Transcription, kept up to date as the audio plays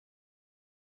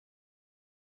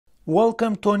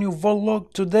Welcome to a new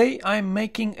Voltlog. Today I'm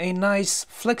making a nice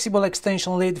flexible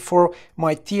extension lead for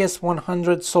my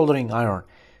TS100 soldering iron.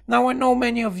 Now I know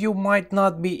many of you might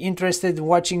not be interested in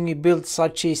watching me build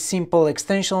such a simple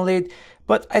extension lead,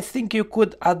 but I think you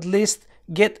could at least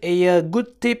get a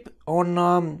good tip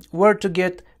on where to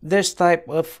get this type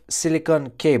of silicone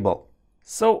cable.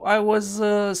 So I was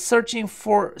searching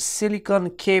for silicone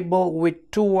cable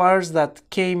with two wires that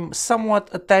came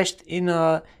somewhat attached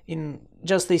in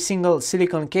just a single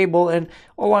silicone cable, and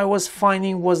all I was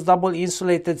finding was double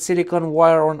insulated silicone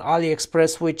wire on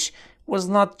AliExpress, which was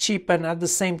not cheap, and at the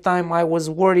same time I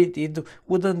was worried it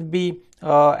wouldn't be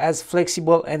as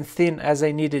flexible and thin as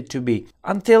I needed to be.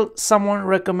 Until someone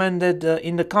recommended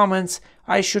in the comments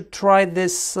I should try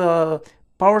this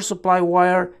power supply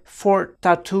wire for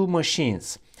tattoo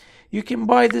machines. You can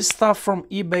buy this stuff from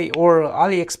eBay or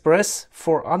AliExpress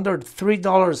for under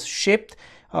 $3 shipped.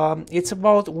 It's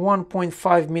about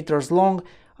 1.5 meters long,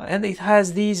 and it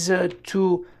has these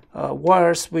two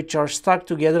wires which are stuck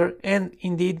together, and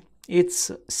indeed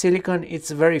it's silicone, it's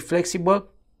very flexible.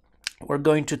 We're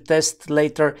going to test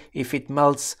later if it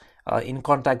melts in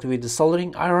contact with the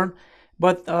soldering iron.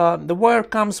 But the wire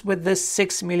comes with this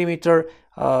 6mm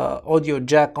audio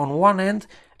jack on one end,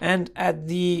 and at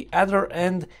the other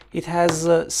end it has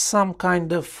some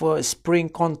kind of spring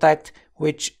contact,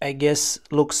 which I guess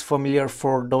looks familiar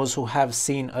for those who have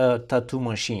seen a tattoo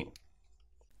machine.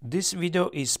 This video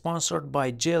is sponsored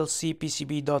by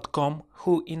jlcpcb.com,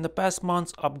 who in the past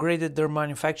months upgraded their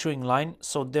manufacturing line,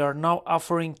 so they are now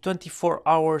offering 24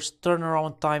 hours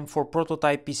turnaround time for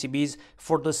prototype PCBs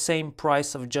for the same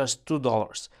price of just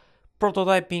 $2.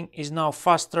 Prototyping is now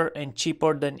faster and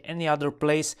cheaper than any other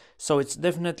place, so it's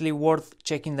definitely worth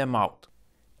checking them out.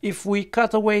 If we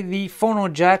cut away the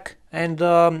phono jack and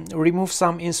remove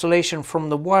some insulation from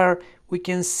the wire, we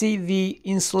can see the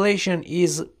insulation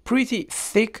is pretty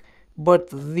thick, but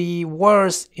the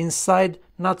wires inside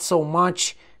not so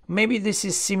much. Maybe this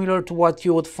is similar to what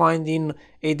you would find in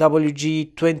a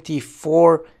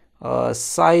WG24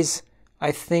 size.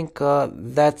 I think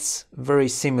that's very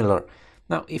similar.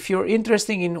 Now, if you're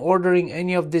interested in ordering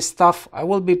any of this stuff, I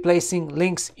will be placing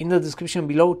links in the description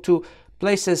below to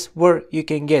places where you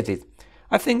can get it.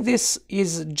 I think this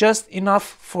is just enough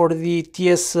for the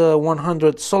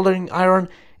TS100 soldering iron.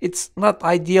 It's not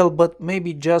ideal, but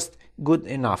maybe just good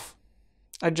enough.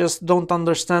 I just don't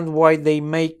understand why they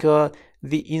make the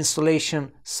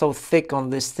insulation so thick on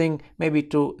this thing, maybe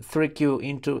to trick you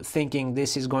into thinking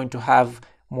this is going to have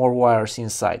more wires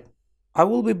inside. I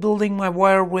will be building my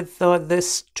wire with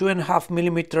this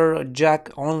 2.5mm jack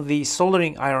on the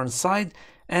soldering iron side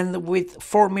and with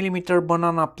 4mm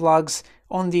banana plugs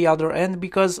on the other end,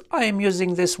 because I am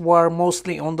using this wire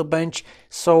mostly on the bench,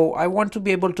 so I want to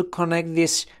be able to connect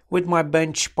this with my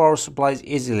bench power supplies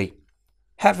easily.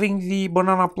 Having the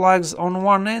banana plugs on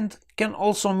one end can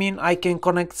also mean I can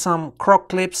connect some croc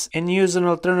clips and use an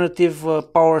alternative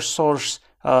power source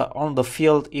on the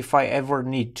field if I ever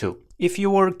need to. If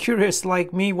you were curious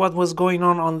like me what was going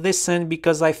on this end,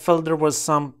 because I felt there was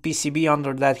some PCB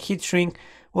under that heat shrink,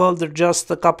 well, they're just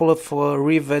a couple of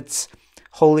rivets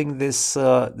holding this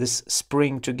this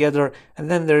spring together, and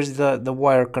then there's the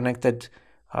wire connected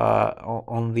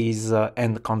on these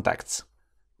end contacts.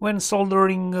 When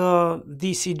soldering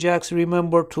DC jacks,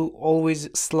 remember to always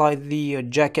slide the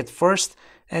jacket first,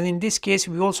 and in this case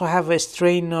we also have a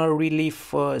strain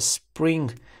relief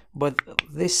spring, but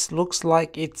this looks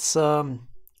like it's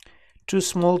too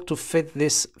small to fit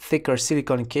this thicker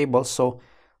silicone cable, so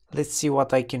let's see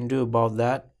what I can do about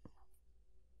that.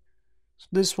 So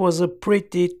this was a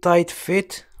pretty tight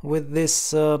fit with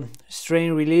this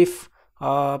strain relief.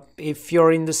 If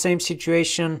you're in the same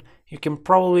situation, you can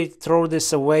probably throw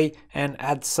this away and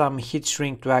add some heat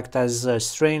shrink to act as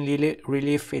strain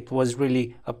relief. It was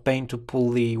really a pain to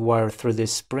pull the wire through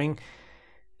this spring.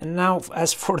 And now,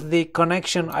 as for the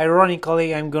connection,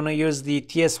 ironically, I'm gonna use the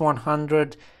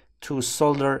TS100 to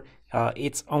solder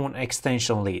its own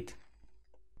extension lead.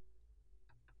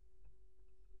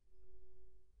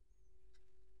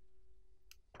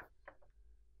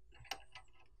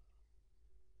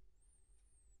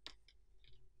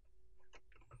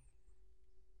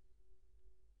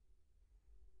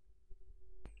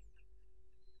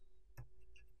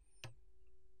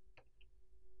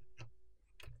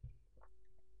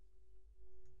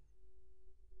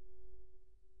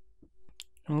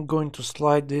 I'm going to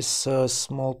slide this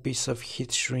small piece of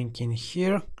heat shrink in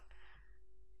here.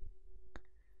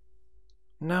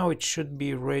 Now it should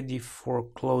be ready for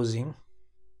closing.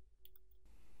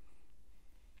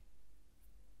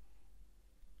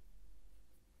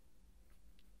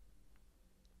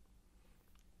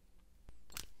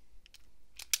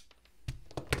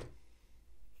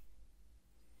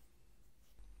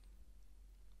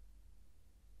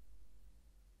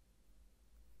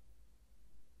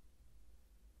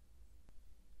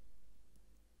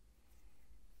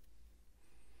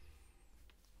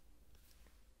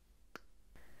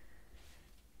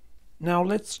 Now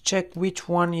let's check which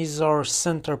one is our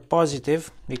center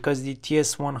positive, because the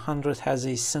TS100 has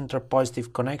a center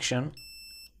positive connection.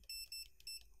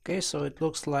 Okay, so it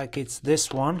looks like it's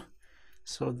this one.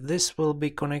 So this will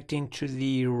be connecting to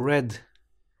the red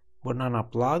banana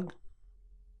plug.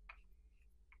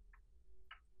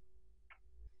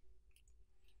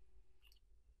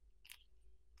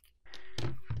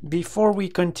 Before we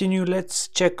continue, let's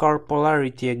check our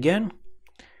polarity again.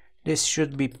 This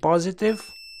should be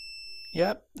positive.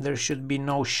 Yep, there should be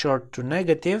no short to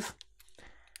negative.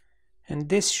 And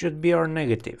this should be our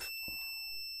negative.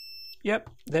 Yep,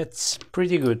 that's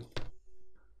pretty good.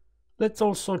 Let's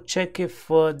also check if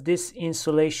this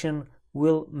insulation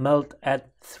will melt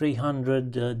at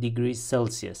 300 degrees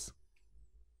Celsius.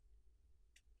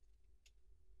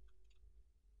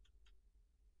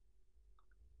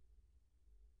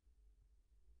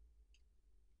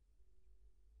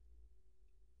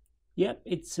 Yep,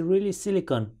 it's really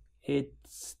silicone.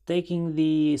 It's taking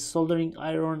the soldering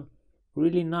iron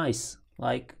really nice.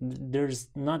 Like there's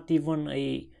not even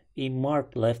a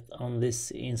mark left on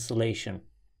this insulation.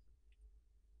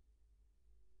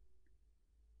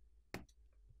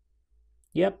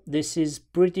 Yep, this is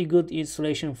pretty good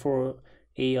insulation for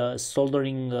a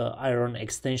soldering iron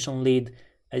extension lead.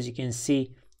 As you can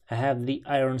see, I have the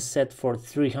iron set for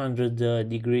 300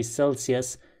 degrees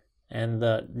Celsius, and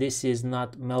this is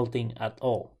not melting at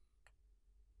all.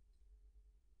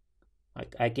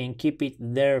 I can keep it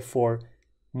there for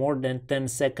more than 10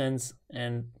 seconds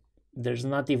and there's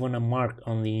not even a mark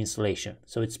on the insulation,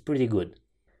 so it's pretty good.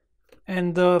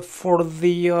 And for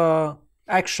the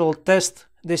actual test,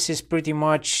 this is pretty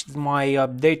much my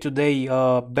day-to-day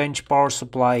bench power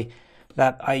supply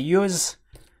that I use.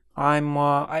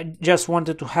 I just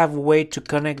wanted to have a way to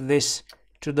connect this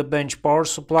to the bench power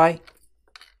supply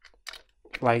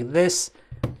like this,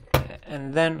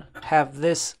 and then have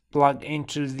this plug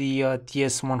into the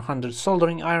TS100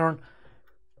 soldering iron,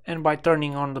 and by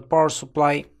turning on the power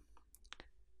supply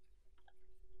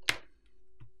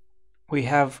we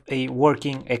have a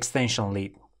working extension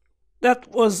lead. That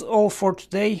was all for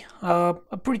today.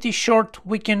 A pretty short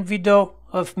weekend video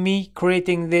of me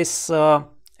creating this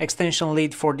extension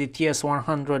lead for the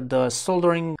TS100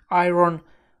 soldering iron.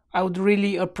 I would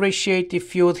really appreciate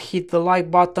if you would hit the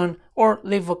like button or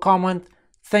leave a comment.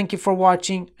 Thank you for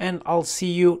watching, and I'll see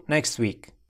you next week.